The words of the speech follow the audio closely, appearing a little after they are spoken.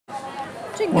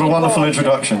What a wonderful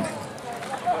introduction.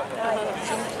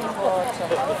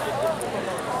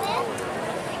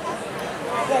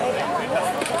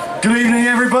 Good evening,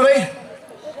 everybody.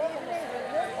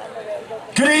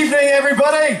 Good evening,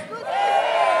 everybody.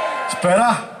 It's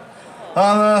better.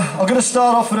 I'm going to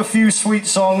start off with a few sweet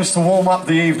songs to warm up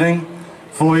the evening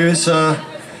for you. It's going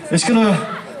to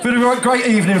be a great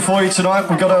evening for you tonight.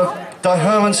 We've got the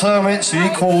Herman's Hermits, the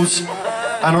Equals,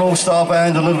 and an all-star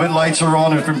band a little bit later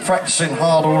on who've been practicing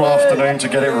hard all afternoon to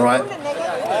get it right.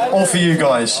 All for you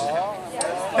guys.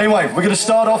 Anyway, we're going to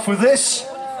start off with this.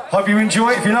 Hope you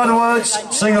enjoy it. If you know the words,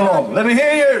 sing along. Let me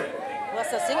hear you.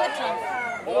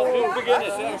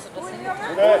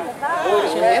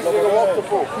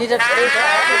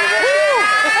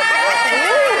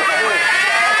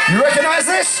 You recognize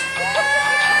this?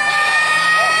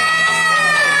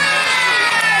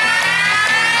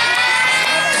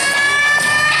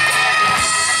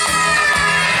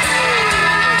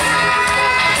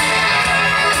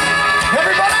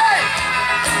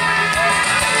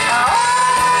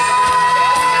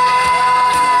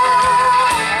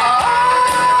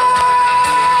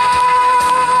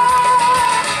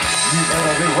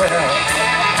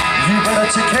 You better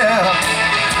take care.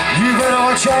 You better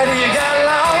watch out, you got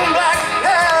long black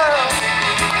hair.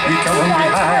 You coming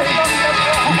behind,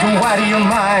 you go out of your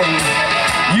mind.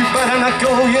 You better not go,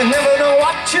 you never know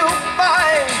what you'll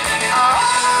find.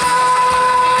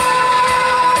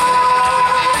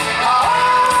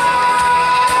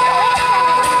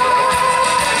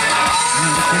 You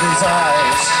look at his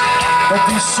eyes, but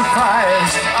be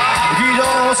surprised if you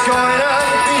don't know what's going on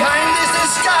behind his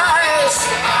disguise.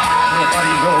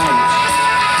 Nobody knows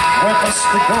where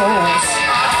Buster goes.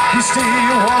 You steal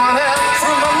your woman out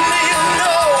from under your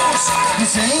nose.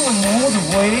 Does anyone know the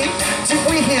way? Did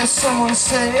we hear someone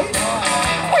say?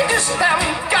 We just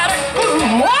haven't got a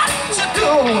clue what to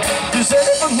do. Does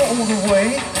anyone know the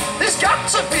way? There's got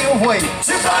to be a way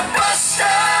to Blockbuster.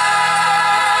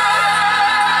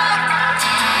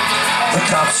 The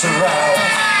cops are out,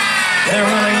 they're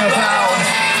running about.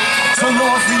 Don't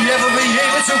know if we ever be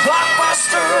able to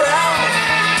Blockbuster out.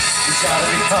 He's gotta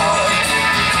be caught,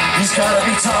 he's gotta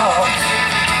be taught,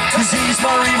 'cause he's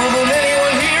more evil than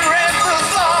anyone here ever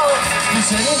thought.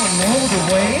 Does anyone know the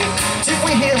way? Did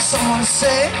we hear someone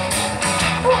say?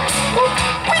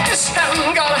 We just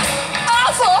haven't got an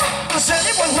answer. Does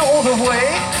anyone know the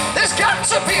way? There's got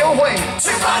to be a way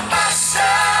to Blockbuster.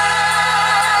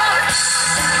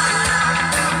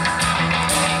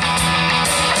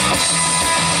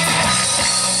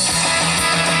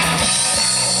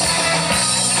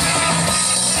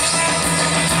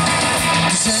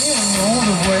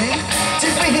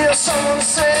 Did we hear someone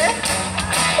say?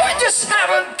 We just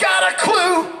haven't got a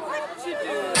clue.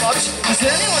 Does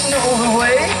anyone know the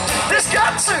way? There's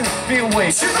got to be a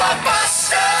way to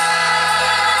Blockbuster.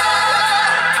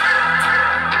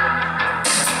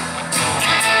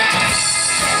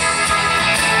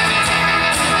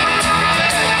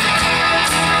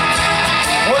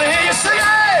 Wanna hear you sing it?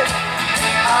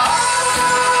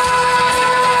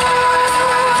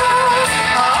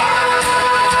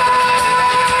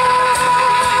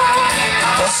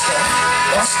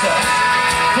 Buster,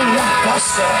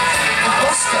 Blockbuster,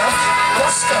 Buster,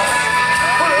 Buster,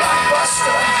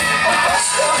 Blockbuster,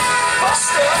 Buster,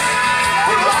 Buster,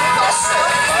 Blockbuster,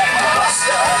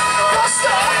 Buster,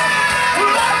 Buster,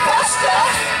 Blockbuster,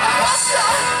 Buster,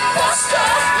 Buster,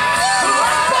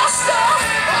 Blockbuster,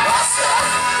 Buster,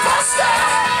 Buster,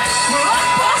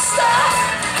 Blockbuster.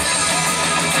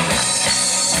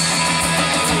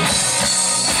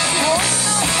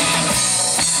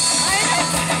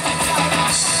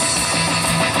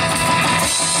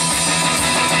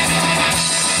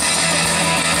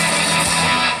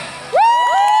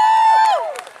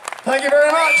 Thank you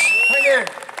very much. Thank you.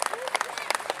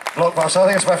 Blockbuster, I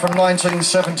think it's back from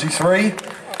 1973.